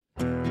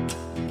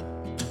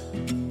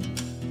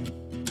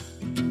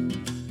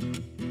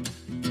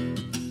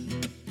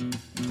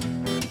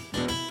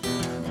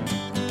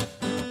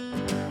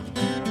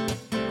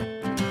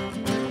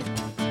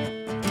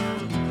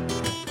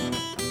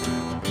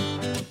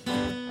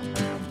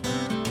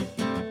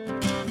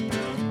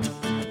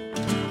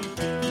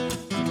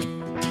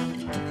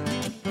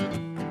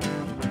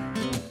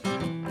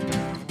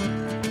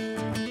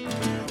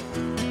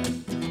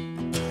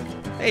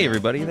Hey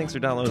everybody, thanks for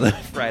downloading the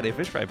Friday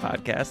Fish Fry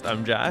podcast.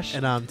 I'm Josh.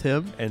 And I'm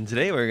Tim. And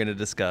today we're going to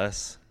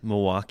discuss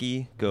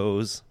Milwaukee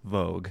Goes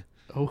Vogue.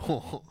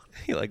 Oh,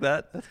 You like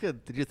that? that's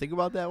good. Did you think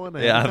about that one?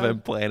 Yeah, I've been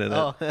planning it.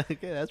 Oh, okay,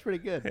 that's pretty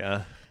good.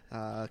 Yeah.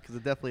 Because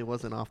it definitely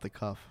wasn't off the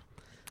cuff.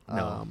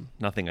 No,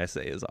 nothing I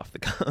say is off the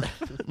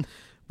cuff.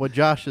 What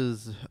Josh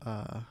is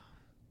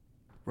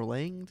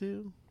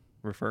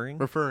referring.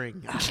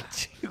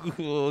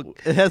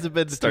 It hasn't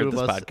been the Start two of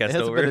this us. podcast It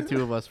hasn't over. been the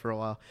two of us for a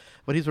while.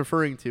 What he's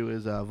referring to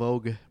is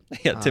Vogue.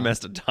 Yeah, Tim has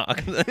to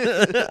talk.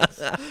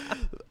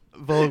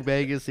 Vogue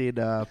magazine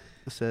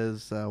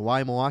says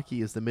why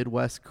Milwaukee is the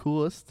Midwest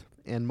coolest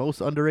and most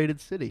underrated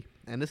city.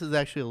 And this is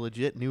actually a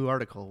legit new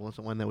article. It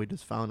wasn't one that we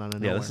just found on a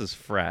Yeah, this is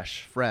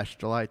fresh. fresh,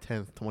 July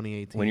 10th,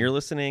 2018. When you're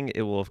listening,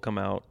 it will have come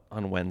out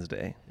on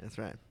Wednesday. That's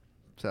right.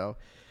 So,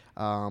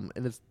 and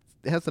it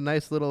has a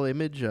nice little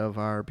image of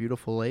our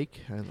beautiful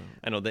lake.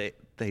 I know they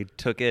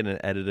took it and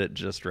edited it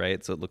just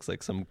right, so it looks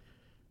like some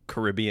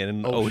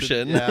Caribbean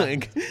ocean. Yeah.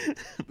 Like,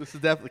 This is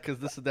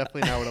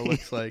definitely not what it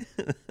looks like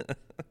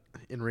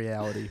in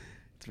reality.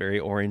 it's very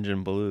orange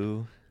and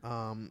blue.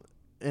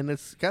 And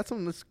it's got some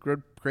of this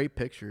great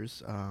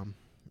pictures.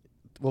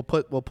 We'll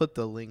put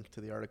the link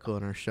to the article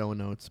in our show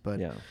notes. But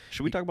Yeah.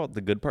 Should we talk about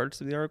the good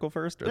parts of the article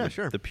first, or Yeah,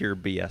 sure. the pure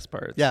BS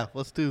parts? yeah,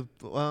 let's do.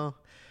 Well,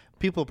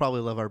 people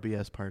probably love our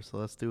BS part, so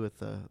let's do with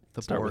the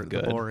Start with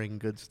good. boring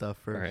good stuff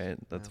All first. right,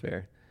 that's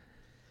fair.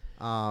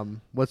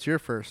 What's your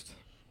first?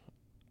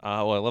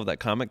 Well, I love that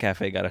Comic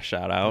Cafe got a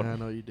shout out, I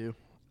know you do.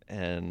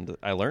 and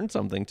I learned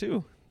something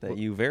too that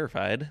you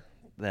verified.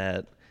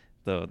 That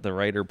the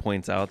writer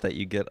points out that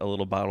you get a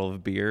little bottle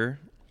of beer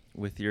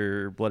with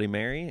your Bloody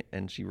Mary,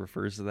 and she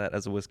refers to that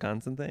as a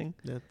Wisconsin thing.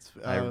 That's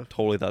I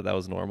totally thought that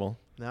was normal.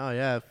 No,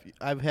 yeah.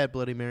 I've had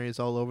Bloody Marys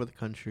all over the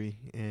country,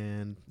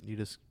 and you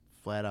just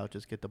flat out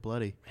just get the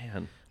bloody.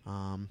 Man,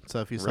 So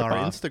if you Rip saw our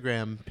off.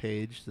 Instagram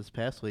page this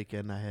past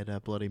weekend, I had a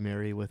Bloody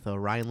Mary with a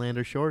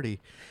Rhinelander Shorty.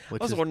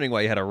 Which I was is, wondering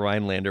why you had a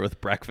Rhinelander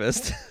with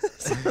breakfast.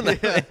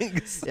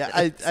 yeah,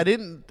 I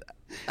didn't.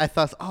 I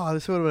thought, oh,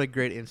 this would have been a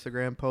great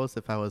Instagram post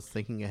if I was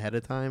thinking ahead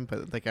of time.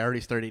 But like, I already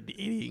started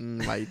eating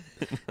my.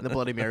 The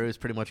Bloody Mary was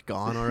pretty much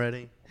gone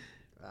already.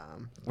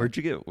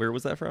 Where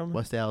was that from?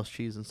 West Allis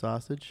cheese and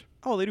sausage.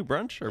 Oh, they do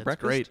brunch or It's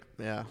breakfast? great.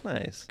 Yeah,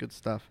 Nice. good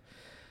stuff.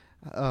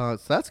 So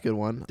that's a good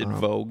one. Did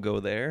Vogue go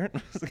there?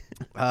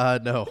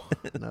 No,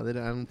 they didn't,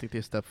 I don't think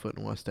they stepped foot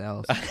in West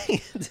Allis.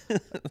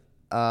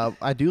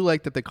 I do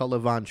like that they call it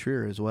Von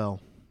Trier as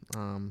well.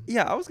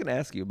 Yeah, I was going to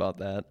ask you about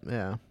that.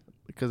 Yeah,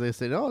 because they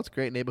said, oh, it's a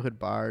great neighborhood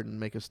bar, and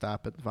make a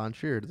stop at Von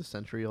Trier, the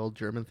century-old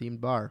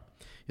German-themed bar,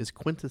 is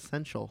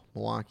quintessential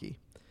Milwaukee.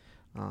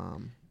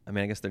 I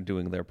mean, I guess they're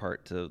doing their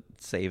part to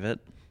save it.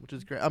 Which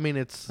is great. I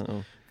mean,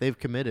 Oh, they've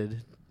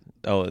committed.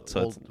 it's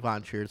Old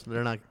Von Trier, so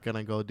they're not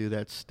gonna go do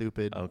that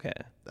stupid. okay.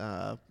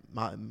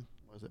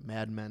 Was it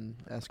Mad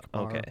Men-esque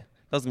bar? Okay.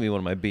 That was going to be one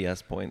of my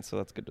BS points, so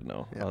that's good to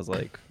know. Yeah. I was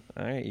like,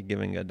 all right, you're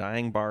giving a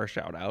dying bar a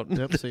shout out.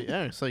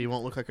 Yep. So you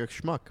won't look like a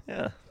schmuck.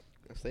 Yeah,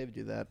 I saved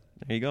you that.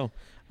 there you go.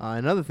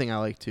 Another thing I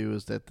like too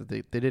is that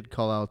they did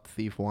call out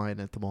Thief Wine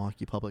at the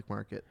Milwaukee Public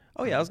Market.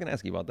 Oh, yeah, I was going to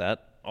ask you about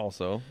that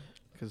also.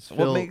 Because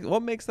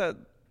What makes that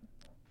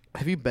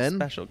have you been?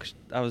 special? 'Cause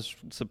I was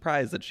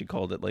surprised that she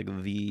called it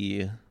like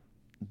the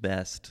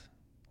best.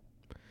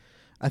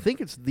 I think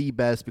it's the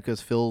best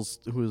because Phil's,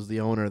 who is the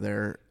owner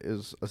there,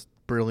 is a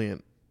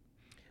brilliant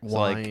So,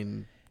 like-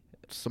 wine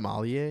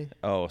sommelier.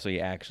 Oh, so he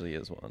actually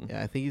is one.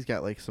 Yeah, I think he's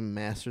got like some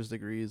master's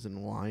degrees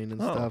in wine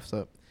and Oh. stuff.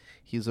 So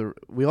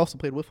we also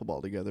played wiffle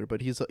ball together,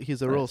 but he's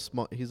a real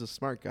smart. He's a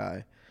smart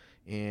guy,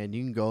 and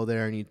you can go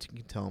there and you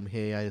can tell him,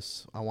 hey,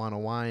 I want a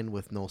wine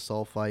with no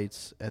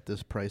sulfites at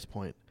this price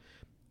point,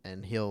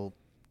 and he'll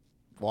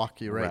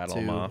walk you right Rattle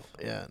to 'em off.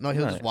 Yeah, no,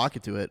 he'll Nice. just walk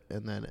you to it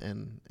and then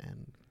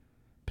and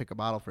pick a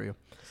bottle for you.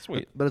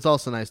 Sweet. But it's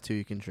also nice too.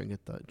 You can drink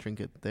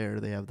it there.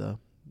 They have the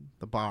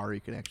bar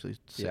you can actually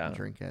sit Yeah. and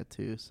drink at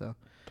too. So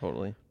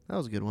Totally. that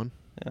was a good one.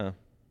 Yeah.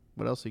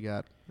 What else you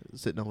got?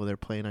 Sitting over there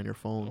playing on your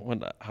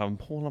phone. I'm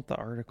pulling up the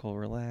article.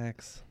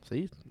 Relax.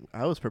 See,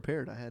 I was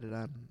prepared. I had it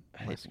on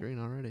my I- screen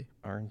already.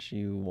 Aren't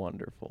you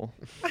wonderful?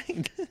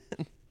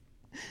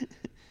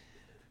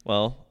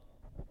 Well,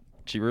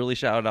 she really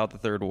shouted out the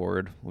Third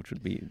Ward, which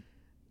would be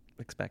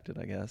expected,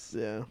 I guess.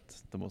 Yeah.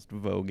 It's the most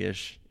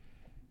vogue-ish,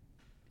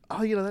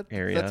 Oh, that's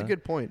Area. a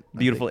good point.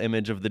 beautiful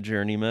image of the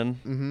journeyman.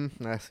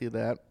 Mm-hmm. I see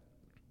that.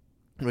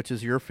 Which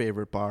is your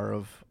favorite bar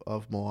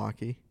of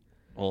Milwaukee?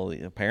 Well,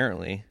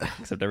 apparently,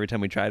 except every time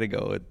we try to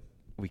go,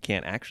 we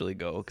can't actually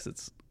go because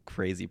it's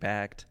crazy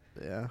packed.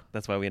 Yeah.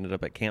 That's why we ended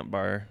up at Camp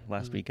Bar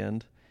last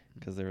weekend,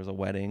 because there was a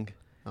wedding.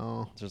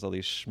 Oh. There's all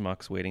these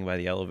schmucks waiting by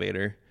the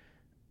elevator,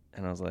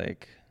 and I was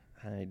like,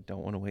 I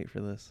don't want to wait for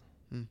this.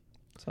 Hmm.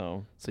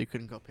 So So you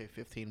couldn't go pay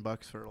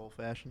 $15 for an old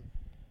fashioned?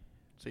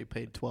 So you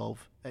paid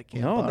 12 at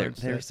Camp no, Bar they're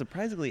instead?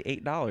 surprisingly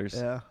 $8.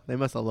 Yeah, they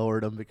must have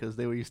lowered them because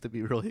they used to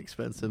be really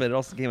expensive. But it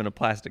also came in a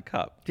plastic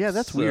cup. yeah,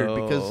 that's weird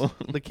because So-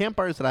 the camp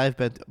bars that I've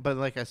been to, but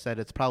like I said,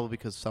 it's probably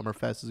because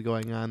Summerfest is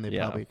going on. They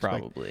yeah, probably expect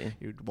probably.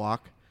 you'd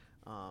walk.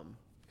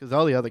 Because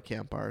all the other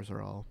camp bars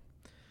are all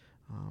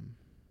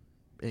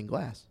in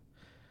glass.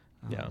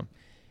 Yeah.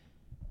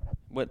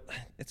 What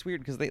it's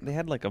weird because they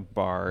had like a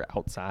bar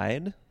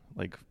outside,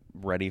 like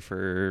ready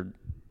for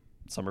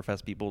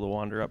Summerfest people to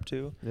wander up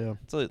to. Yeah.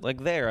 So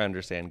like there, I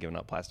understand giving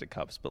out plastic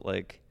cups, but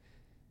like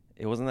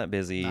it wasn't that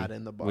busy. Not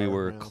in the bar. We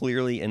were yeah.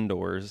 clearly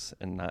indoors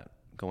and not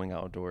going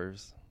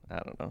outdoors. I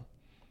don't know.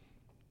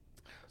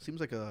 Seems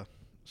like a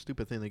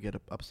stupid thing to get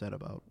upset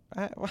about.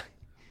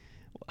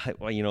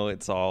 Well, you know,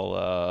 it's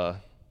all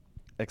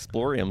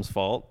Explorium's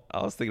fault.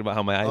 I was thinking about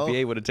how my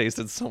IPA would have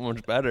tasted so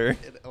much better.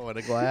 In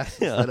a glass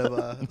Yeah. instead of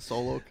a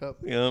solo cup.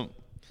 Yeah.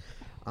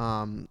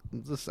 I'm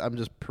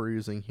just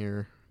perusing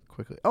here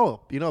quickly.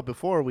 Oh, you know,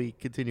 before we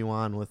continue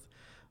on with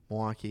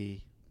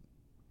Milwaukee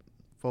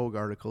Vogue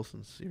article,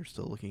 since you're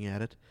still looking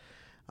at it,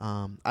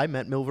 I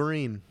met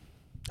Milverine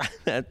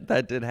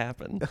that did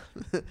happen.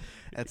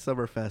 at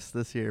Summerfest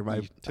this year.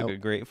 You took a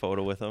great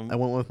photo with him. I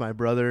went with my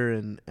brother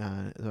and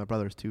my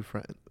brother's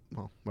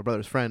my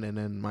brother's friend, and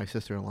then my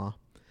sister-in-law.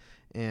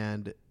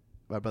 And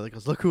my brother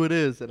goes, "Look who it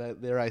is!"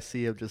 And there I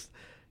see him just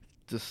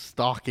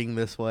stalking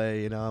this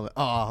way. You know, I'm like,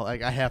 oh,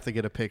 like I have to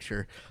get a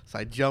picture. So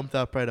I jumped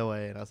up right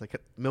away, and I was like,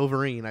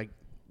 "Milverine!" I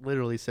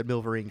literally said,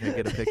 "Milverine, can I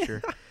get a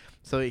picture?"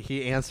 So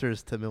he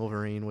answers to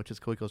Milverine, which is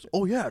cool. He goes,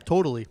 "Oh yeah,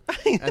 totally."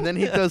 And then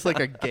he does like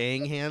a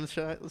gang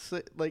handshake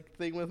like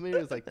thing with me.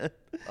 It was like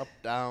up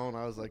down.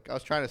 I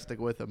was trying to stick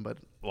with him, but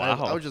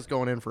Wow. I was just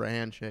going in for a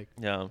handshake.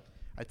 Yeah.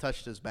 I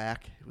touched his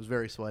back. It was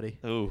very sweaty,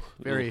 Ooh.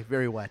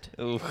 very wet.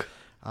 Ooh.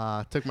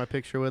 Took my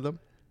picture with him,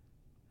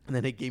 and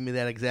then he gave me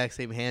that exact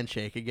same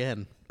handshake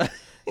again.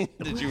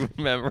 Did you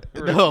memorize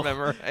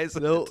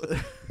it? No.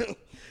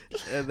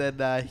 And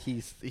then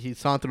he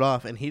sauntered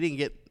off, and he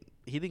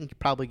didn't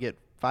probably get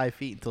 5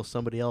 feet until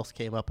somebody else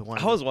came up and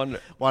I was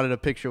wondering, wanted a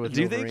picture with.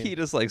 do you Wolverine. think he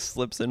just like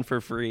slips in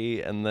for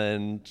free and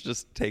then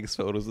just takes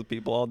photos with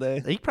people all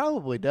day? He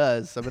probably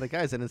does. I mean, the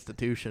guy's an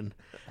institution,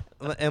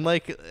 and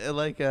like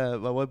my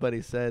one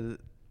buddy said, and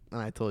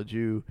I told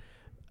you,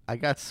 I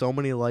got so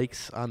many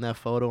likes on that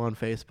photo on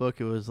Facebook.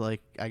 It was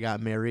like I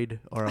got married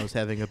or I was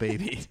having a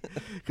baby.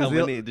 How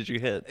many did you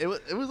hit? It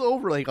was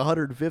over like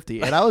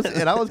 150, and I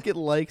was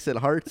getting likes and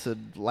hearts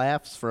and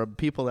laughs from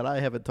people that I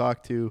haven't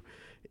talked to,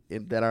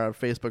 that are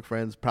Facebook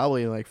friends,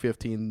 probably in like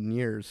 15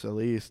 years at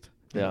least.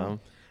 Yeah.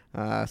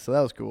 So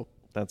that was cool.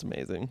 That's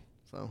amazing.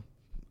 So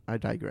I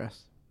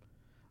digress.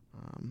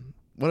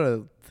 What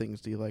other things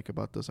do you like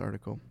about this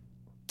article?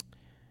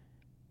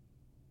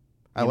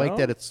 I like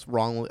that it's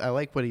wrong. I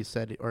like what he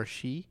said, or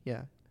she,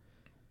 yeah.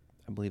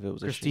 I believe it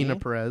was Christina a she.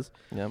 Perez.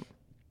 Yep.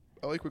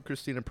 I like what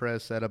Christina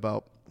Perez said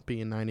about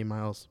being 90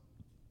 miles,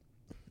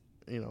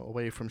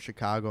 away from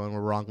Chicago, and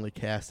we're wrongly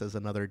cast as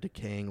another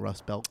decaying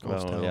Rust Belt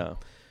ghost town. Yeah.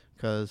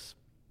 Because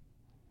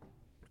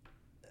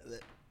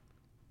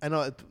I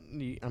know,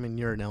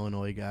 you're an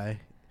Illinois guy.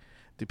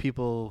 Do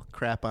people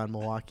crap on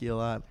Milwaukee a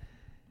lot?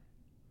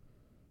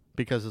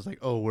 Because it's like,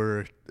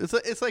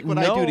 it's like what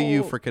I do to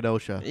you for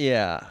Kenosha.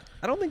 Yeah.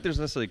 I don't think there's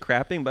necessarily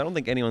crapping, but I don't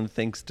think anyone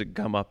thinks to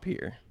come up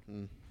here.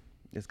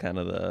 It's kind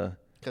of the...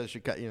 Because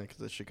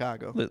it's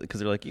Chicago. Because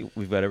they're like,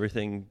 we've got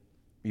everything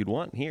you'd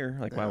want here.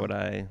 Like, why would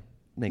I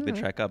make the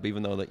trek up,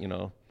 even though that,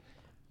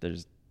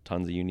 there's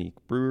tons of unique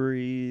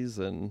breweries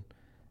and,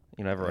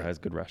 everyone has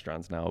good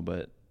restaurants now,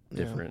 but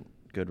different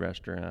good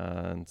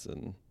restaurants,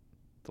 and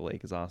the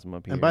lake is awesome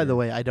up here. And by the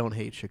way, I don't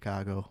hate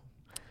Chicago.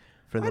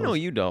 I know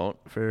you don't.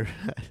 For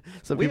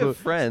some we people, have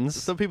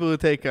friends. Some people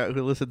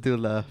who listen to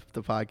the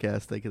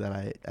podcast think that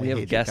I we have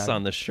hate guests Chicago.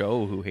 on the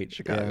show who hate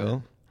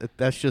Chicago. Yeah.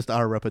 That's just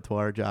our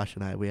repertoire, Josh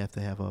and I. We have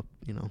to have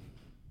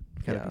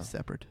gotta be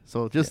separate.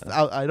 So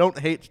I don't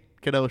hate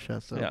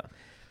Kenosha. So yeah,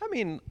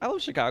 I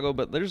love Chicago,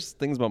 but there's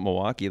things about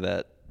Milwaukee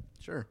that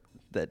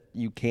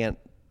you can't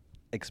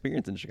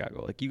experience in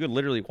Chicago. Like you could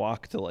literally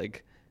walk to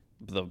like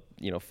the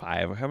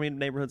 5. How many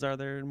neighborhoods are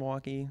there in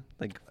Milwaukee?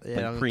 Like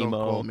Primo. Don't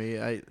quote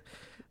me.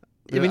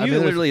 You can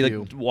literally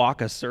like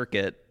walk a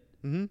circuit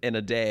in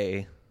a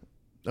day.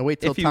 I wait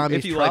till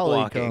Tommy's trolley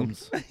like walking.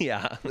 comes.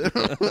 Yeah.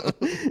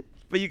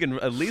 But you can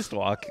at least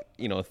walk,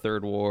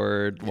 Third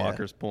Ward,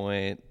 Walker's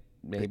Point,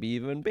 maybe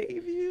even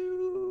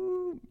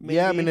Bayview. Maybe.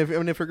 Yeah, if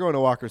you're going to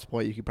Walker's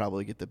Point, you could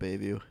probably get to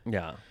Bayview.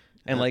 Yeah.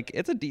 And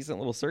it's a decent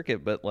little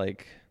circuit, but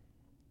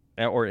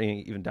or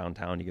even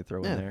downtown you could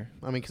throw in there.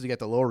 Because you got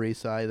the Lower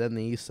East Side, then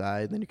the East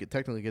Side, then you could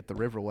technically get the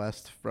River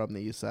West from the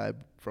East Side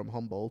from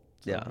Humboldt.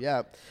 So,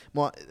 yeah.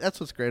 Well,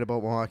 that's what's great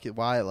about Milwaukee.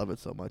 Why I love it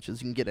so much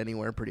is you can get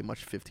anywhere in pretty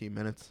much 15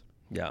 minutes.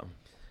 Yeah.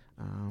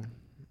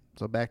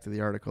 So back to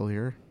the article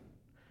here.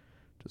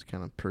 Just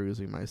kind of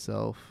perusing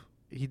myself.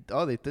 They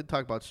did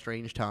talk about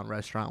Strangetown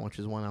Restaurant, which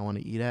is one I want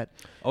to eat at.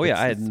 Oh, yeah.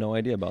 I had no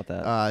idea about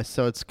that.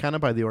 So it's kind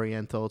of by the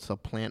Oriental. It's a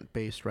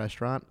plant-based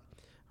restaurant,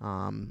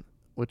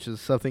 which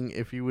is something,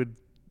 if you would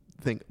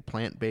think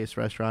plant-based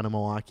restaurant in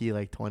Milwaukee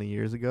like 20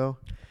 years ago,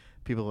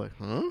 people are like,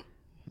 huh?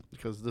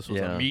 Because this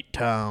was a meat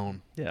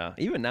town. Yeah.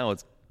 Even now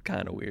it's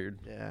kind of weird.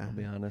 Yeah. I'll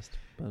be honest.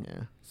 But.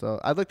 Yeah. So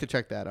I'd like to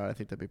check that out. I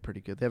think that'd be pretty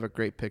good. They have a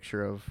great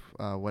picture of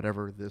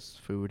whatever this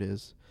food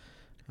is.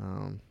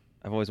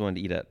 I've always wanted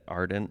to eat at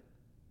Ardent.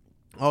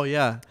 Oh,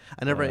 yeah.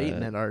 I never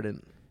eaten at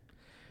Ardent.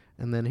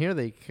 And then here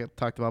they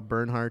talked about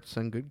Bernhardt's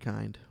and Good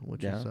Kind,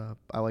 which is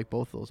I like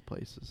both those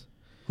places.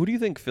 Who do you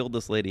think filled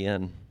this lady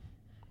in?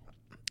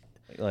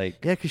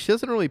 Like, yeah, because she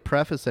doesn't really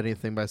preface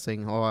anything by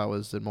saying, "Oh, I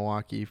was in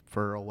Milwaukee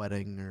for a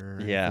wedding" or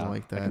anything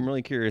like that. I'm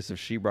really curious if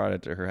she brought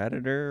it to her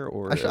editor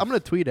or. I'm gonna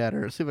tweet at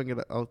her. See if I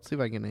can. I'll see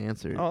if I can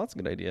answer. Oh, that's a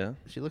good idea.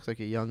 She looks like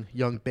a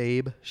young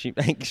babe. She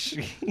I think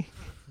she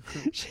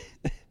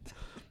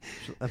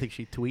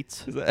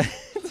tweets. Is that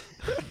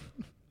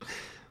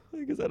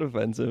is that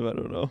offensive? I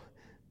don't know.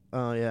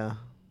 Oh yeah.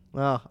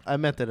 Well, I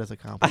meant that as a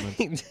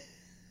compliment.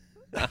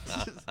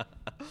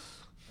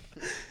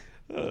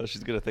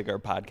 She's gonna think our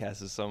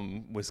podcast is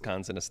some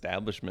Wisconsin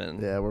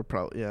establishment. Yeah, we're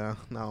probably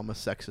now I'm a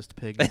sexist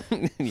pig.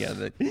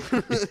 Yeah,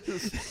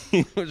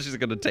 she's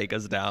gonna take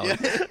us down.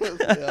 We're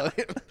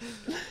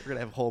gonna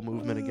have a whole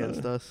movement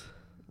against us.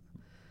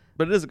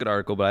 But it is a good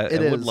article. But I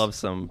would is. love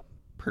some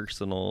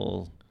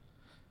personal,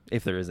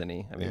 if there is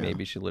any. I mean,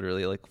 maybe she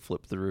literally like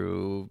flipped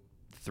through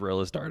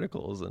Thrillist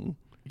articles and.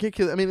 Yeah,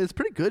 'cause, I mean, it's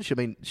pretty good.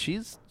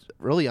 She's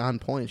really on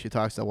point. She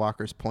talks about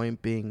Walker's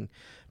Point being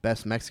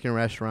best Mexican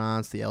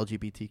restaurants, the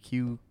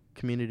LGBTQ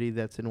community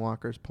that's in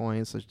Walker's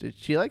Point. So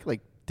she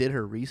did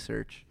her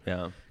research.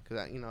 Yeah.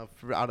 Because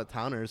for out of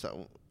towners,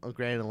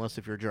 granted, unless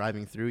if you're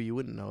driving through, you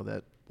wouldn't know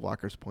that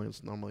Walker's Point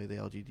is normally the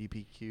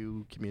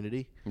LGBTQ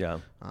community.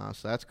 Yeah.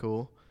 So that's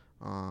cool.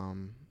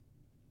 And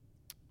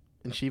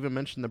she even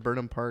mentioned the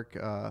Burnham Park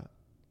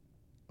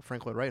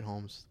Frank Lloyd Wright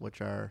homes, which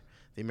are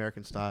the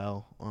American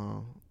style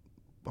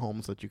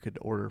homes that you could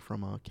order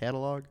from a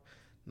catalog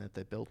that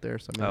they built there.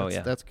 So I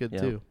mean, that's good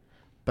too.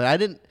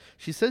 But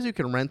she says you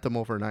can rent them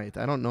overnight.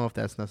 I don't know if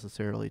that's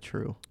necessarily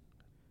true.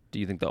 Do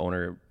you think the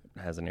owner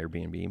has an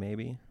Airbnb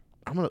maybe?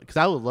 Because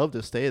I would love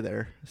to stay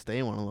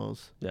in one of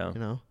those. Yeah.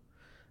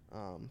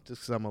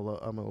 Just because I'm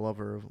a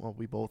lover of, well,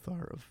 we both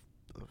are of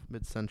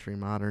mid-century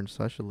modern,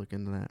 so I should look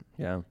into that.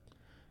 Yeah.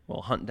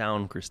 Well, hunt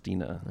down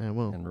Christina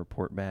and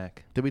report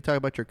back. Did we talk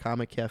about your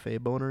Comic Cafe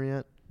boner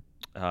yet?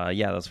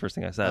 Yeah, that's the first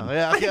thing I said. Oh,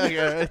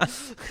 yeah.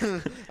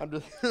 I'm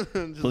just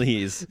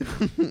Please,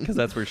 because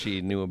that's where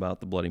she knew about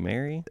the Bloody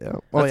Mary. Yeah.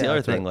 That's the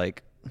other thing.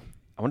 Right. Like,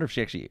 I wonder if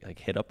she actually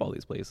hit up all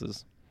these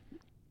places.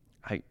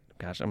 I'm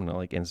gonna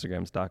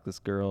Instagram stalk this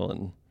girl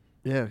and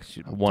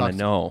she I want to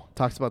know.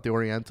 Talks about the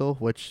Oriental,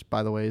 which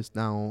by the way is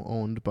now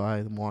owned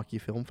by the Milwaukee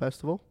Film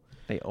Festival.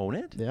 They own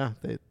it? Yeah.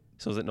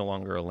 So is it no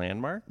longer a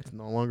landmark? It's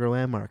no longer a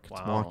landmark. Wow.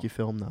 It's Milwaukee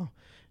Film now.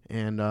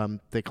 And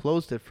they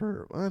closed it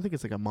for, I think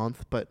it's like a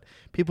month, but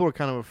people were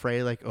kind of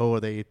afraid, are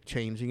they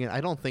changing it?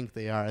 I don't think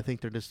they are. I think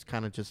they're just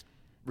kind of just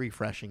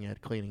refreshing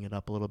it, cleaning it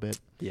up a little bit.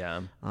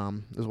 Yeah.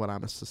 Is what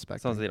I'm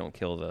suspecting. As long as they don't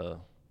kill the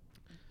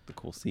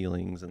cool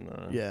ceilings and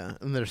the... Yeah,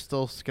 and they're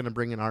still going to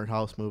bring in art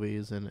house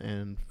movies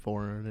and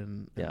foreign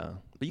and... Yeah,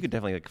 but you could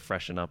definitely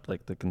freshen up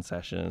the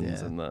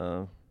concessions and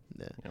the...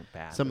 Yeah.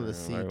 Bathroom some of the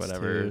seats or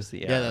whatever. Too.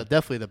 Yeah,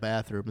 definitely the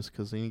bathrooms,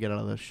 because when you get out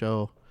of the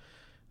show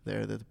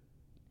there, that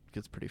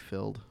gets pretty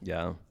filled.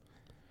 Yeah.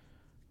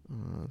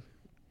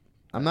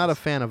 I'm not a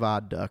fan of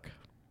Odd Duck.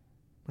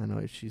 I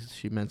know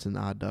she mentioned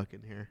Odd Duck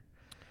in here.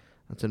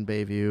 It's in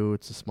Bayview.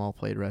 It's a small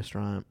plate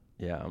restaurant.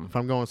 Yeah. If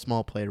I'm going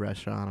small plate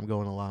restaurant, I'm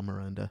going to La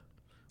Miranda,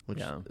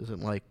 which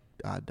isn't like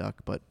Odd Duck,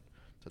 but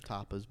it's a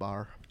tapas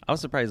bar. I was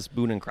surprised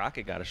Boone and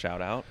Crockett got a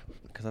shout out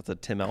because that's a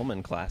Tim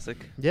Ellman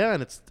classic. Yeah,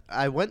 and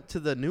I went to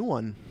the new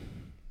one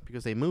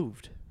because they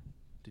moved.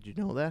 Did you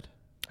know that?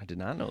 I did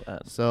not know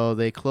that. So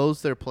they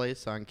closed their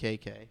place on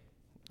KK.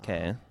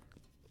 Okay.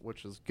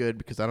 Which is good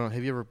because I don't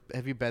know.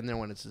 Have you been there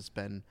when it's just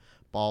been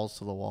balls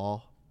to the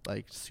wall,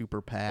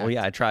 super packed? Oh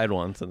yeah, I tried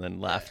once and then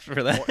left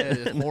for that.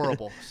 It's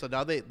horrible. So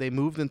now they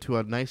moved into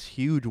a nice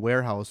huge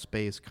warehouse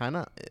space, kind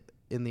of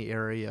in the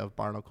area of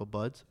Barnacle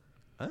Buds.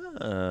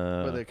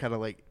 Where they're kind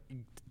of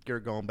you're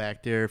going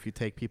back there. If you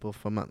take people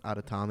from out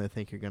of town, they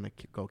think you're gonna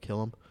go kill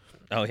them.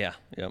 Oh yeah,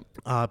 yep.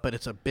 But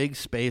it's a big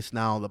space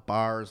now. The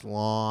bar is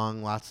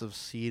long, lots of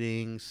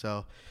seating.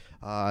 So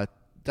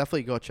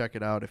definitely go check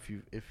it out if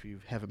you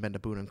haven't been to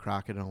Boone and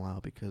Crockett in a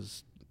while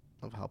because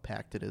of how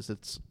packed it is.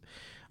 It's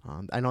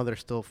I know they're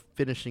still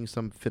finishing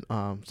some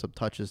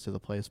touches to the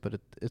place,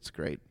 but it's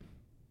great.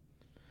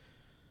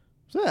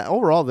 So yeah,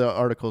 overall the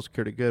article's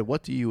pretty good.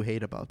 What do you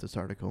hate about this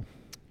article?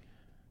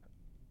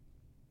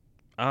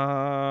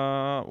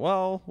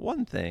 Well,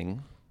 one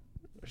thing.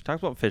 She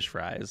talks about fish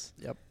fries.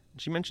 Yep.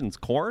 She mentions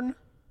corn.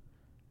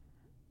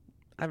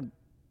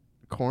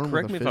 Corn.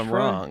 Correct me if I'm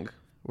wrong.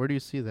 Where do you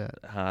see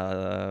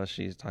that?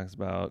 She talks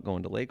about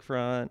going to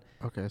Lakefront.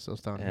 Okay, so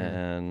it's down here.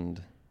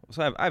 And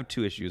so I have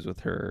two issues with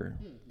her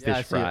Yeah,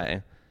 fish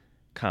fry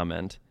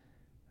comment.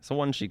 So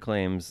one, she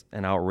claims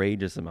an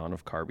outrageous amount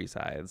of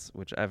carbicides,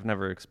 which I've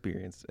never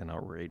experienced an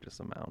outrageous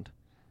amount.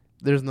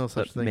 There's no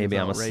such thing. Maybe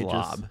as I'm outrageous. a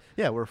slob.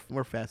 Yeah,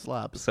 we're fat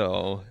slobs.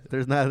 So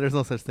there's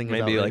no such thing.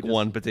 Maybe as like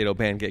one potato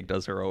pancake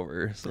does her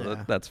over.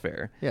 So that's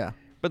fair. Yeah.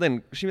 But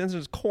then she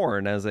mentions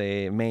corn as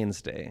a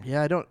mainstay.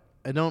 Yeah, I don't.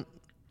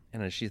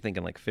 And is she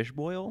thinking fish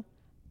boil?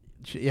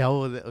 Yeah.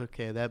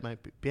 Okay, that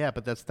might be. Yeah,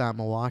 but that's not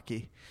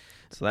Milwaukee.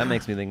 So that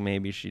makes me think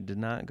maybe she did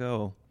not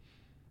go.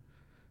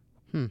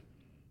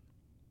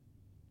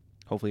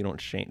 Hopefully you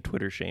don't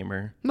Twitter shame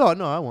her. No,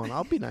 I won't.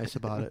 I'll be nice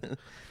about it.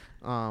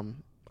 I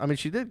mean,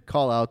 she did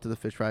call out to the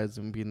fish fries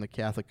and being the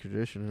Catholic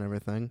tradition and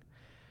everything.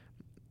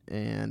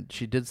 And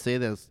she did say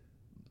that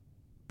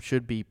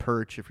should be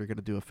perch if you're going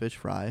to do a fish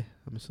fry.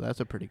 I mean, so that's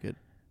a pretty good.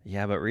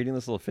 Yeah, but reading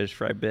this little fish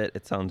fry bit,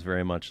 it sounds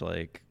very much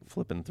like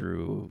flipping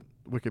through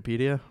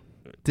Wikipedia.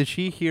 Did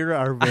she hear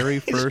our very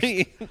first?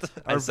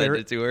 I sent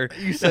it to her.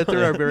 You sent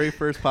her our very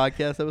first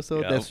podcast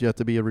episode. Yep. That's yet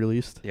to be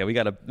released. Yeah, we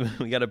got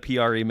a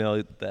PR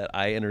email that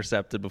I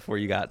intercepted before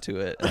you got to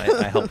it, and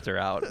I helped her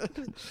out.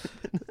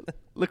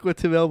 Look what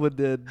Tim Elwood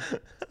did.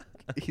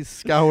 He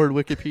scoured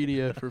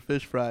Wikipedia for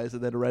fish fries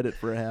and then read it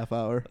for a half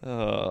hour.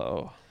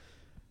 Oh,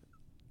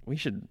 we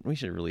should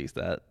release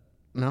that.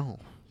 No,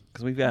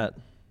 because we've got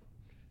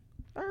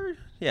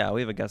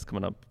we have a guest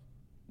coming up.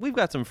 We've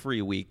got some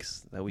free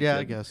weeks that we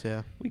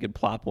we could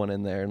plop one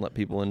in there and let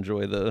people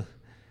enjoy the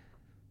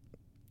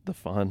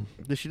fun.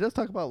 She does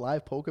talk about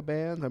live polka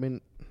bands. I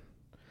mean,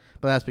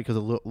 but that's because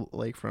of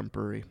Lakefront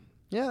Brewery.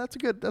 Yeah, that's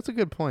a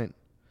good point.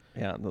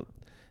 Yeah,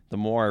 the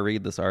more I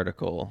read this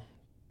article,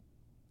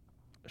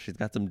 she's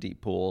got some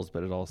deep pools,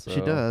 but it also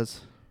she does.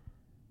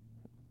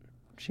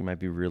 She might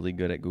be really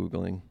good at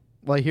Googling.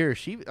 Well, here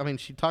she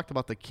talked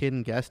about the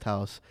Kin Guest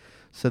House.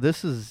 So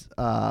this is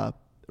a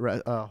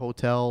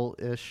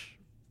hotel-ish.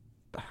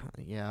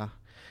 Yeah,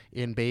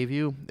 in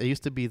Bayview. It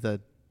used to be the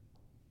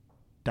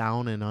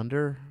Down and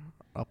Under,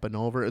 Up and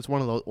Over. It's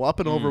one of those. Well, Up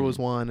and Over was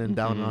one, and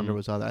Down and Under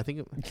was other. I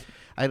think.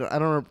 I don't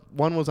know.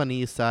 One was on the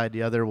east side.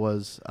 The other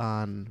was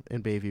in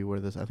Bayview, where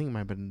this. I think it might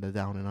have been the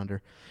Down and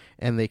Under,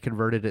 and they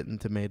converted it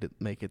into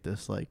make it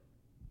this like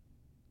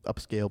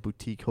upscale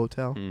boutique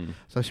hotel.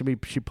 So she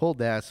pulled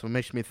that. So it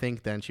makes me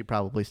think then she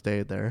probably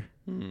stayed there.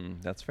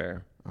 That's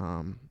fair.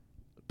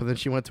 But then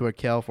she went to a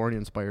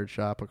California-inspired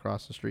shop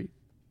across the street.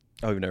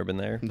 Oh, you've never been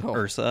there? No.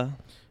 Ursa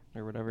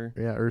or whatever?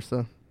 Yeah,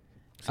 Ursa.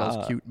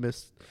 Sells cute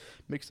mix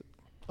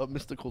of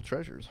mystical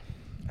treasures.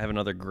 I have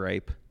another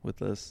gripe with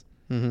this.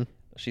 Mm-hmm.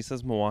 She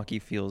says Milwaukee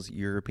feels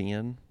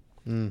European.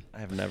 I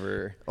have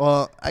never...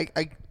 Well,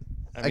 I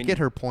get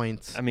her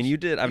points. I mean, you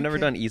did. I've never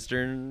done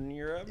Eastern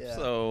Europe,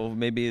 so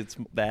maybe it's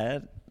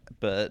bad,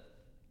 but...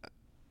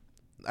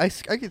 I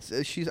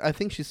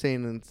think she's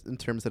saying in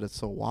terms that it's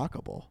so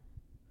walkable.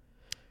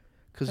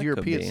 Because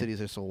European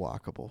cities are so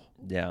walkable.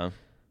 Yeah.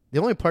 The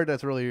only part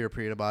that's really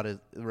European about it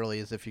really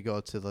is if you go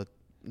to the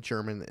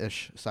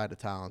German-ish side of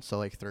town, so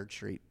like 3rd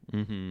Street,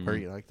 or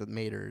like the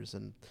Maters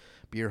and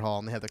Beer Hall,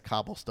 and they have the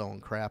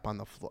cobblestone crap on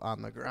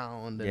the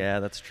ground. And yeah,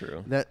 that's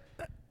true.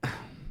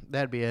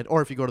 That'd be it.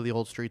 Or if you go to the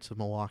old streets of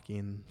Milwaukee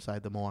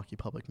inside the Milwaukee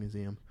Public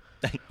Museum.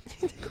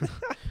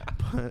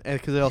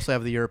 Because they also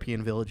have the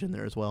European Village in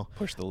there as well.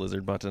 Push the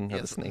lizard button or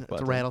the snake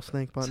button. The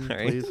rattlesnake button,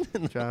 please,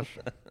 Josh.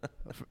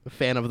 A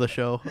fan of the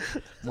show.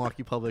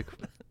 Milwaukee Public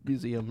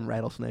Museum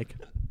rattlesnake.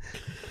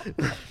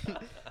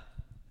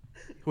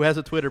 Who has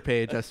a Twitter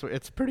page. I swear,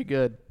 it's pretty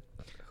good.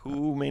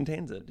 Who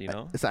maintains it? Do you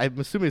know? I'm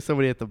assuming it's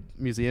somebody at the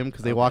museum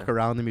because they walk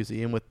around the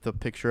museum with the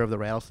picture of the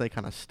rattlesnake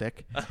on a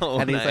stick. Oh,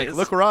 and he's nice. like,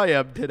 look where I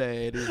am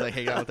today. And he's like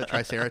hanging out with the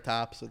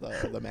Triceratops or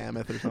the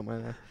mammoth or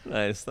something like that.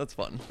 Nice. That's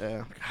fun.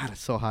 Yeah. God,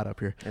 it's so hot up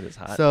here. It is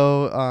hot.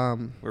 So,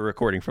 we're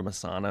recording from a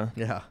sauna.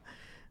 Yeah.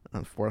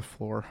 On the 4th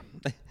floor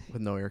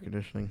with no air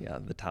conditioning. Yeah,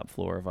 the top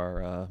floor of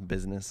our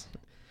business.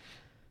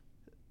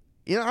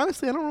 You know,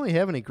 honestly, I don't really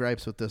have any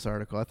gripes with this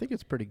article. I think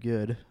it's pretty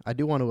good. I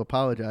do want to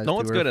apologize. No, to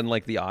it's her. good, and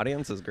like the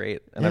audience is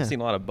great. And Yeah. I've seen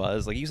a lot of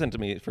buzz. Like you sent to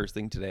me first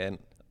thing today, and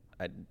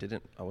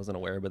I wasn't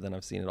aware, but then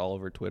I've seen it all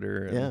over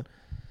Twitter. And Yeah.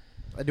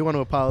 I do want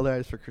to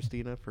apologize for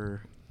Christina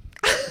for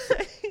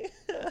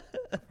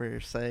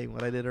saying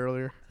what I did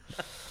earlier.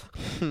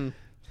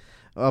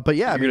 But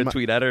yeah, you're gonna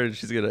tweet at her, and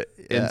she's gonna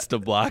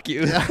insta block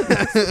you.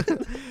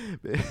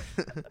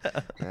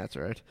 That's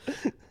right.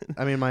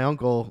 I mean, my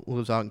uncle who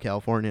lives out in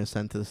California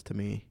sent this to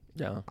me.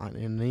 Yeah. In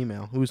an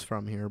email. Who's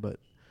from here, but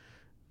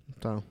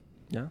so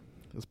Yeah.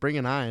 it's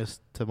bringing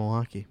eyes to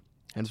Milwaukee.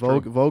 And That's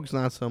true. Vogue's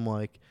not some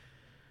like,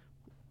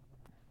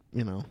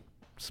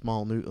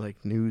 small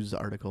news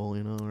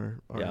article,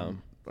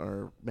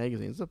 or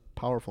magazine. It's a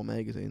powerful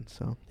magazine.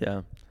 So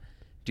Yeah.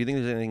 Do you think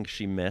there's anything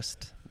she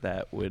missed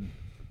that would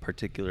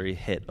particularly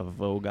hit a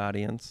Vogue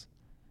audience?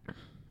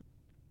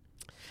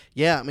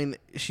 yeah, I mean,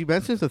 she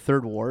mentions the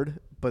 3rd Ward,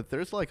 but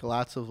there's like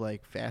lots of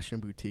like fashion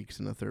boutiques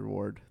in the 3rd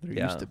Ward.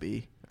 There used to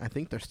be. I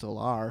think there still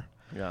are.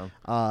 Yeah.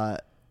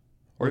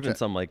 Or even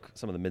some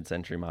of the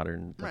mid-century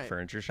modern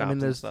furniture shops. I mean,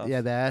 there's and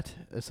stuff.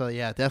 that. So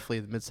yeah, definitely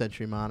the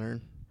mid-century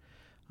modern.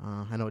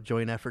 I know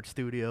Joint Effort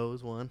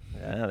Studios one.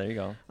 Yeah, there you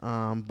go.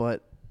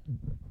 But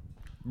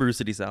Brew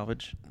City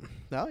Salvage.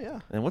 Oh yeah.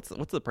 And what's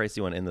the price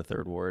you want in the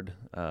 3rd Ward?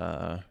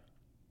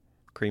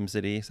 Cream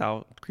City.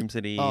 Oh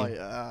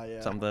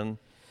yeah. Something.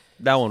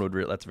 That one would.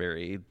 That's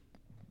very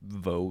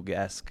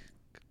Vogue-esque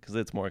because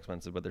it's more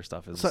expensive, but their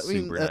stuff is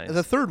super nice.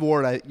 The 3rd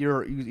Ward,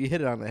 you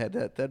hit it on the head.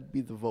 That'd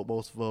be the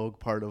most Vogue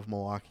part of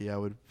Milwaukee. I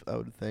would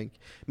think.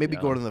 Maybe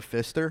go to the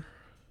Pfister.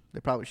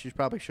 She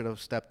probably should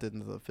have stepped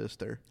into the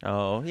Pfister.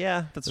 Oh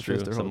yeah, that's the true.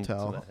 Pfister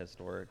Hotel. Some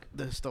historic.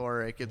 The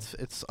historic. It's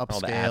upscale.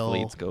 All the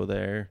athletes go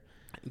there.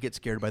 get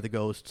scared by the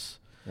ghosts.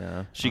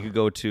 Yeah, she could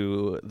go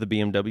to the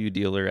BMW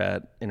dealer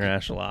at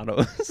International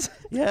Autos.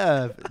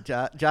 Yeah,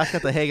 Josh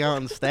got to hang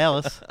out in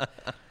Dallas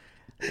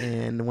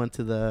and went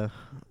to the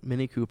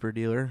Mini Cooper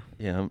dealer.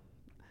 Yeah.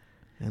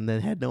 And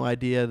then had no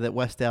idea that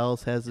West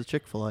Dallas has a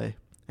Chick-fil-A.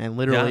 And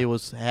literally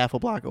was half a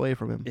block away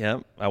from him. Yeah,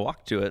 I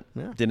walked to it.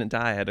 Yeah. Didn't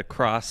die. I had to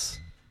cross.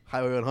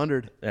 Highway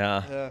 100.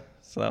 Yeah.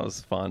 So that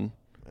was fun.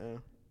 Yeah.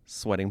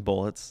 Sweating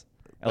bullets.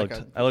 Like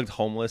I looked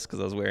homeless because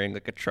I was wearing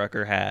like a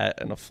trucker hat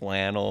and a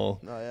flannel.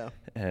 Oh, yeah.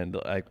 And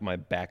like my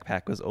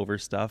backpack was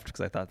overstuffed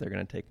because I thought they were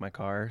going to take my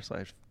car. So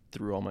I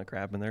threw all my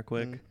crap in there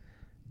quick.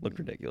 Looked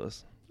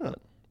ridiculous. But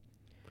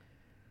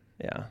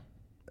yeah.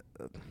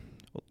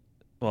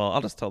 Well,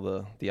 I'll just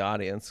tell the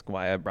audience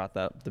why I brought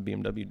the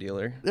BMW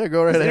dealer. Yeah,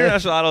 go right ahead.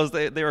 International Autos,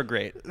 they were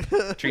great.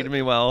 Treated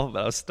me well,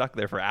 but I was stuck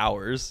there for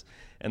hours.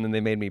 And then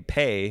they made me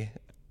pay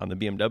on the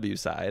BMW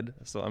side.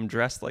 So I'm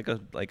dressed like a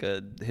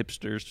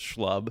hipster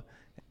schlub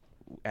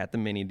at the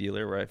Mini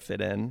dealer where I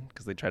fit in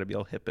because they try to be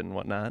all hip and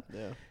whatnot.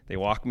 Yeah. They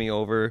walk me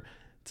over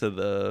to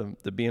the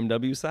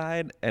BMW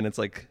side, and it's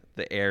like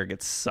the air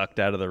gets sucked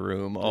out of the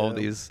room. All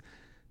these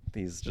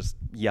just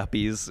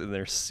yuppies in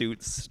their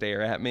suits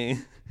stare at me.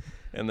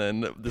 And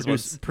then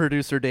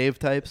Producer Dave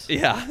types.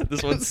 Yeah,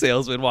 this one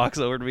salesman walks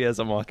over to me as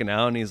I'm walking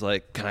out, and he's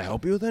like, "Can I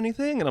help you with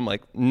anything?" And I'm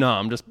like, "No,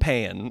 I'm just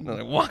paying." And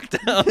I walk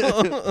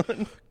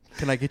down.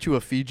 Can I get you a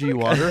Fiji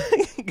water?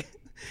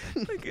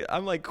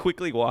 I'm like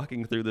quickly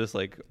walking through this,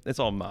 like it's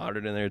all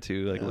modern in there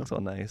too, like it looks all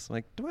nice. I'm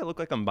like, do I look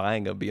like I'm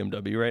buying a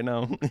BMW right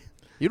now?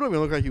 You don't even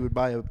look like you would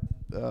buy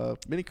a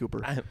Mini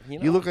Cooper.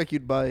 You look like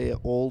you'd buy an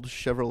old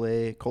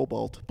Chevrolet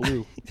Cobalt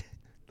Blue.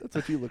 That's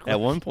what you look like. At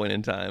one point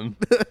in time.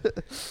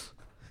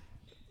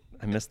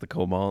 I missed the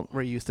Cobalt.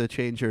 Where you used to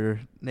change your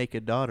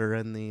naked daughter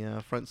in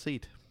the front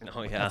seat.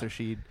 Oh, yeah. After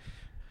she'd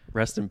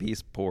Rest in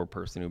peace, poor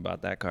person who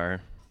bought that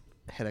car.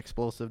 had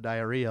explosive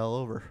diarrhea all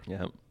over.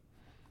 Yeah.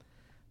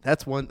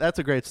 That's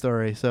a great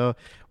story. So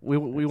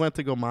we went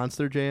to go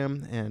Monster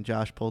Jam, and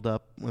Josh pulled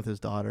up with his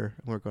daughter.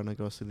 We're going to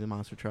go see the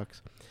monster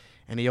trucks.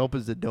 And he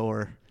opens the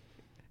door,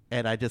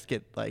 and I just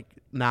get, like,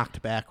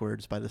 knocked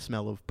backwards by the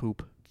smell of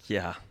poop.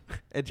 Yeah.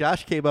 And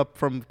Josh came up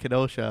from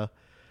Kenosha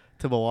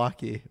to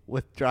Milwaukee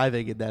with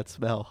driving in that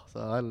smell. So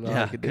I don't know how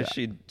Yeah, he could do because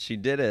it. she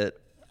did it,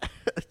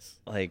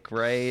 like,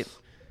 right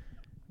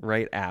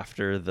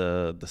after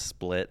the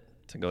split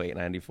to go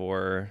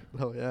 894.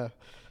 Oh, yeah.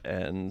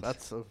 And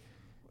That's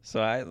so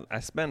I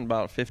spent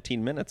about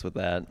 15 minutes with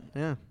that.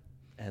 yeah.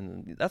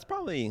 And that's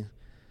probably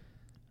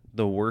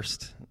the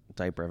worst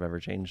diaper I've ever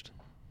changed.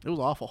 It was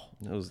awful.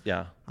 It was,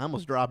 yeah. I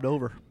almost dropped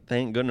over.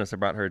 Thank goodness I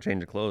brought her a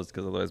change of clothes,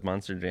 because otherwise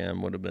Monster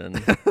Jam would have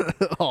been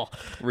Oh,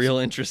 real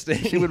interesting.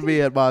 she would be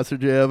at Monster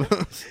Jam.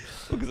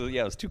 Because,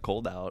 yeah, it was too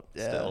cold out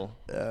still.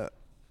 Yeah.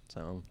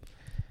 So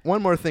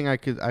One more thing I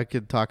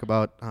could talk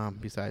about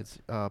besides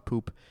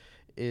poop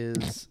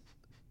is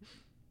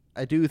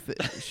I do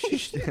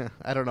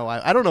I don't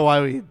know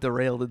why we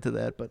derailed into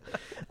that, but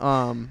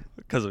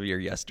because of your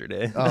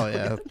yesterday. oh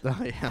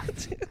yeah.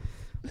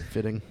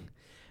 Fitting.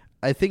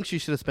 I think she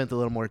should have spent a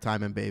little more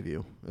time in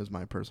Bayview, is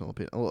my personal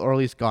opinion, or at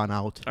least gone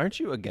out. Aren't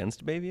you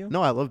against Bayview?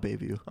 No, I love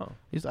Bayview. Oh.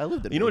 I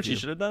lived in. You know what Bayview. she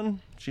should have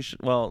done? She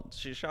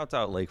shouts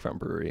out Lakefront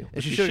Brewery.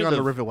 And she should have gone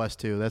to River West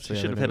too. That's She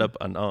should have hit up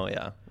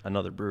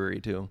another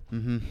brewery too,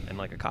 and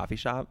like a coffee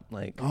shop,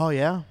 like Oh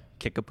yeah.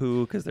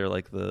 Kickapoo, because they're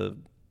like the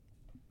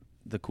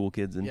cool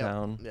kids in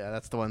town. Yeah,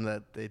 that's the one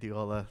that they do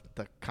all the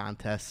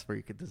contests where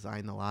you could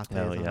design the lattes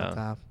Oh, on the yeah.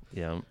 top.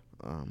 Yeah,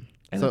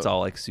 and so- it's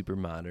all like super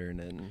modern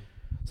and.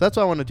 So that's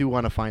what I want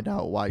to find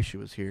out why she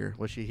was here.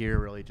 Was she here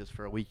really just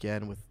for a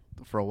weekend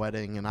for a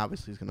wedding? And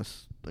obviously he's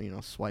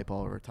gonna swipe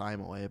all of her time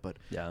away. But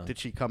Yeah. did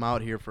she come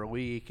out here for a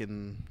week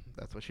and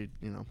that's what she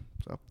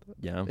So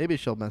Yeah. maybe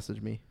she'll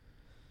message me.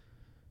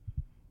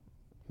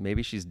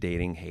 Maybe she's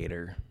dating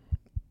Hader.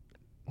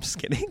 Just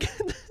kidding.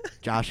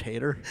 Josh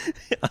Hader,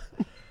 Yeah.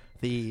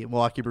 the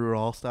Milwaukee Brewer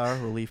All-Star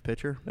relief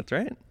pitcher, That's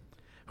right.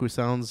 who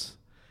sounds.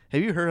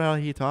 Have you heard how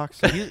he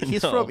talks?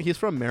 He's No. he's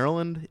from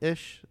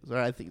Maryland-ish.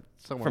 I think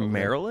somewhere From over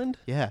there. Maryland?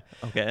 Yeah.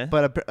 Okay.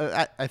 But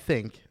I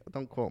think,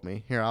 don't quote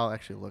me. Here, I'll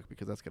actually look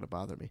because that's going to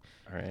bother me.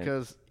 All right.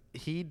 Because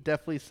he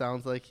definitely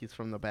sounds like he's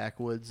from the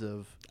backwoods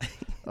of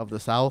the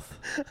South.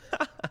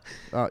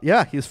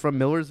 Yeah, he's from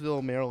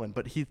Millersville, Maryland.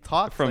 But he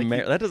talks From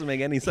like that doesn't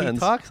make any he sense.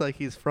 talks like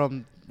he's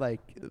from,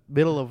 like,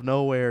 middle of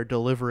nowhere,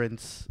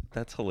 Deliverance,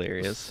 That's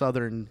hilarious.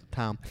 southern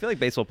town. I feel like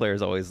baseball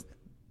players always,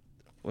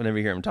 whenever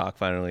you hear him talk,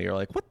 finally, you're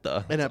like, what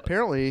the? And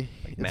apparently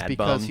it's Mad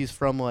because Bum. he's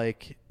from,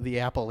 like, the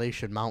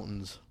Appalachian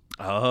Mountains.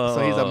 Oh.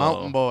 So he's a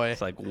mountain boy.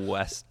 It's like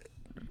west.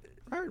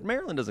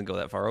 Maryland doesn't go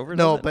that far over.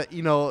 No, does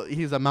it? but,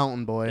 he's a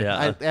mountain boy.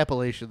 Yeah.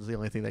 Appalachian's the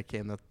only thing that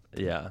came.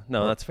 Yeah.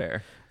 No, that's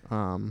fair.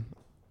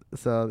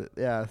 So,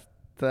 yeah.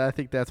 So I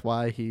think that's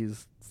why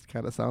he's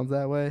kind of sounds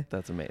that way.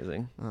 That's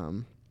amazing.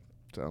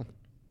 So,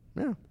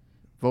 yeah.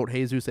 Vote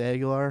Jesus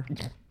Aguilar.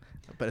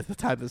 But at the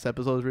time this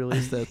episode is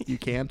released, that you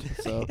can't.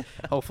 So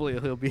hopefully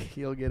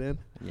he'll get in.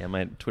 Yeah,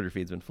 my Twitter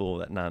feed's been full of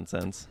that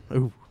nonsense.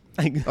 Ooh.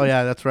 Oh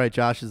yeah, that's right.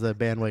 Josh is a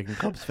bandwagon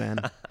Cubs fan.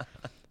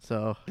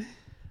 So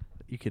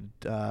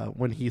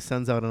when he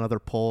sends out another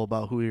poll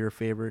about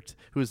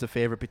who's the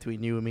favorite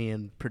between you and me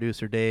and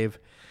producer Dave,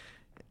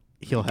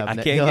 he'll have I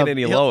can't get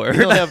any lower.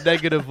 He'll have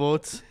negative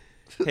votes.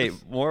 Hey,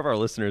 more of our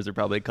listeners are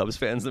probably Cubs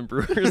fans than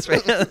Brewers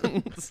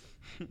fans.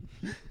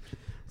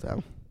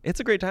 So it's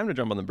a great time to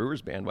jump on the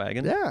Brewers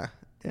bandwagon. yeah,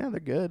 they're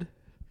good.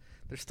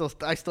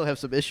 I still have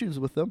some issues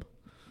with them.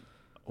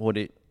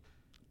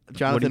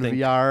 Jonathan think?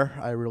 VR,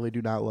 I really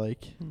do not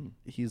like.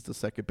 He's the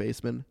second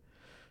baseman,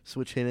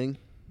 switch hitting,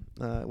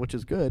 which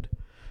is good,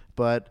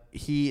 but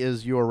he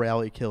is your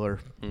rally killer.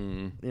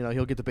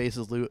 He'll get the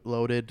bases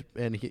loaded,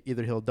 and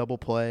either he'll double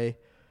play,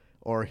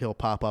 or he'll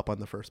pop up on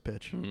the first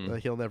pitch.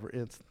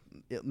 It's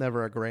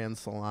never a grand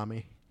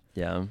salami.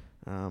 Yeah.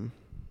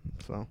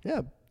 So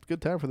yeah,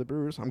 good time for the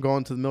Brewers. I'm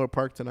going to the Miller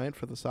Park tonight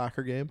for the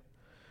soccer game.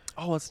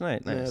 Oh, that's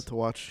nice. Yeah, to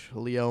watch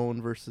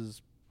Leon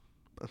versus.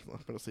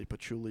 I'm going to say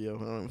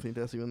Pachulio. I don't think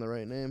that's even the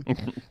right name.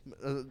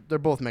 They're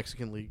both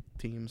Mexican League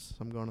teams.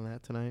 I'm going to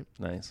that tonight.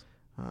 Nice.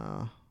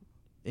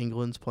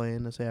 England's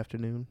playing this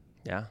afternoon.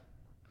 Yeah.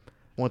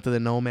 Went to the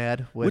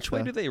Nomad. Which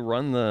way do they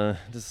run does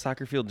the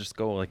soccer field just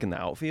go like in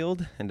the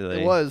outfield? And do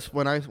they? It was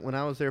when I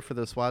was there for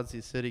the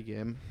Swansea City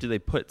game. Do they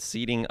put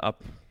seating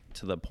up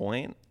to the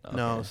point? Okay.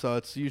 No, so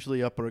it's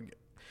usually up.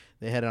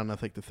 They had it on the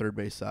third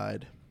base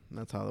side. And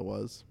that's how it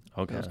was.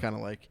 Okay. It was kind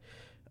of like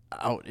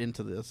out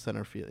into the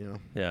center field,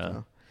 Yeah.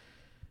 So.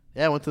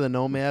 Yeah, I went to the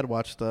Nomad,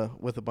 watched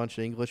with a bunch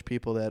of English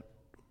people that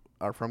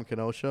are from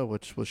Kenosha,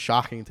 which was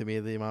shocking to me,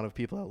 the amount of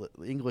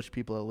English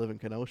people that live in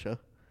Kenosha.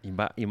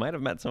 You might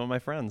have met some of my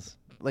friends.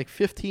 Like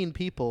 15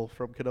 people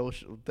from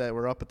Kenosha that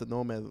were up at the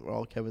Nomad were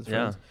all Kevin's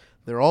friends. Yeah.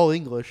 They're all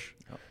English.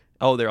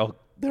 Oh, they're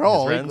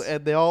all friends?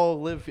 And they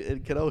all live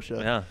in Kenosha.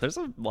 Yeah, there's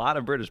a lot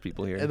of British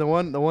people here. And the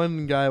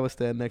one guy I was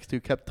standing next to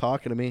kept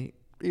talking to me.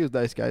 He was a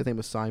nice guy. His name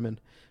was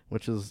Simon,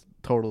 which is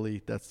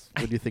that's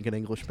when you think an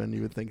Englishman,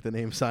 you would think the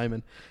name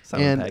Simon.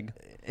 Simon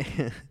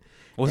Pegg.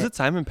 Was it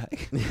Simon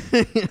Pegg?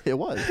 It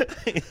was.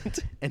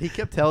 And he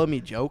kept telling me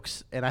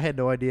jokes, and I had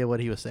no idea what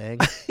he was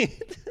saying.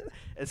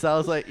 And so I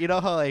was like,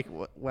 how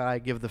when I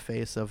give the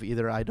face of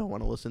either I don't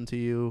want to listen to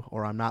you,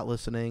 or I'm not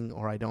listening,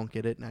 or I don't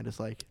get it, and I just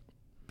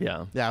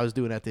yeah, I was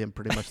doing that to him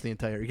pretty much the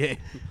entire game.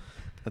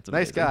 That's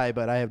nice amazing. guy,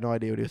 but I have no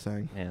idea what he was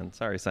saying. Man,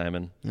 sorry,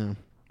 Simon. Yeah.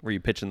 Were you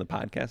pitching the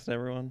podcast to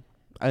everyone?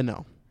 I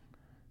know.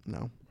 No.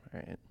 All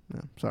right.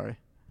 No, sorry.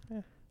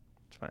 Yeah,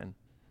 it's fine.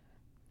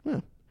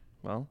 Yeah.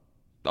 Well,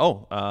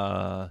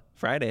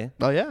 Friday.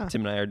 Oh, yeah.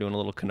 Tim and I are doing a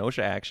little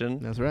Kenosha action.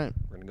 That's right.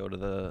 We're going to go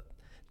to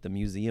the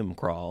museum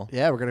crawl.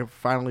 Yeah, we're going to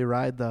finally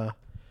ride ride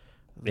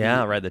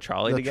the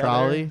trolley together.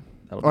 Trolley.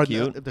 That'll be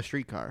cute. The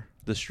streetcar.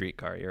 The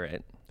streetcar, you're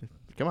right.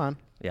 Come on.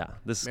 Yeah,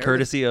 this is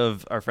courtesy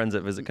of our friends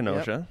at Visit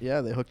Kenosha. Yep.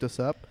 Yeah, they hooked us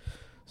up.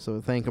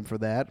 So thank them for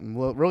that. I'm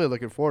really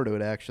looking forward to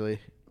it, actually.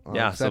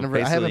 Yeah, so I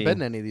haven't been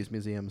to any of these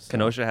museums. So.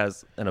 Kenosha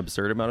has an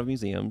absurd amount of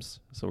museums,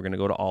 so we're going to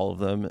go to all of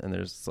them, and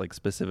there's like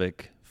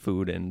specific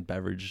food and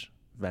beverage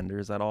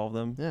vendors at all of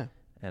them. Yeah.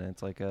 And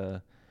it's like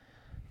I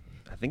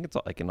think it's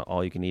like an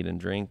all you can eat and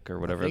drink or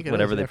whatever they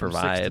from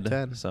 6 to 10.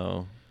 provide.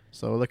 So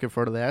looking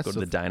forward to that. Go to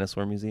the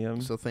Dinosaur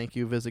Museum. So thank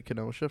you, Visit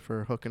Kenosha,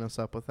 for hooking us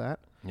up with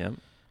that. Yep.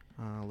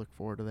 Look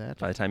forward to that.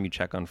 By the time you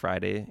check on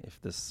Friday, if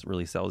this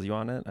really sells you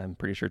on it, I'm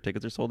pretty sure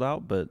tickets are sold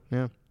out, but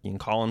yeah, you can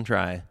call and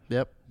try.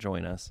 Yep.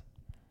 Join us.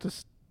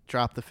 Just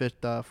drop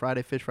the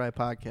Friday Fish Fry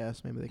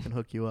podcast. Maybe they can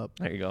hook you up.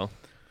 There you go.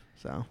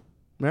 So, all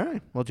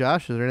right. Well,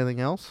 Josh, is there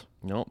anything else?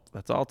 Nope.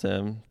 That's all,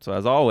 Tim. So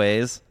as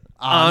always,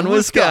 on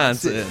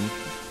Wisconsin.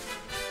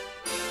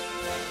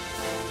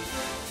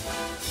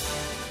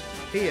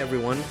 Hey,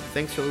 everyone.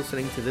 Thanks for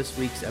listening to this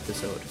week's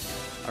episode.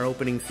 Our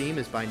opening theme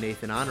is by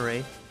Nathan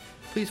Honore.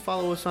 Please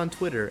follow us on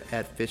Twitter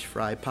at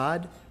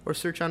FishFryPod or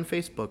search on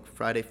Facebook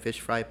Friday Fish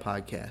Fry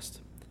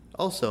Podcast.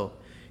 Also,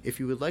 if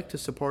you would like to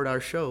support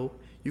our show,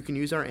 you can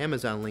use our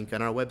Amazon link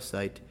on our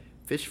website,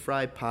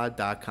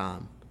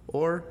 fishfrypod.com,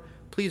 or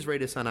please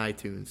rate us on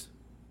iTunes.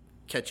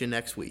 Catch you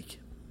next week.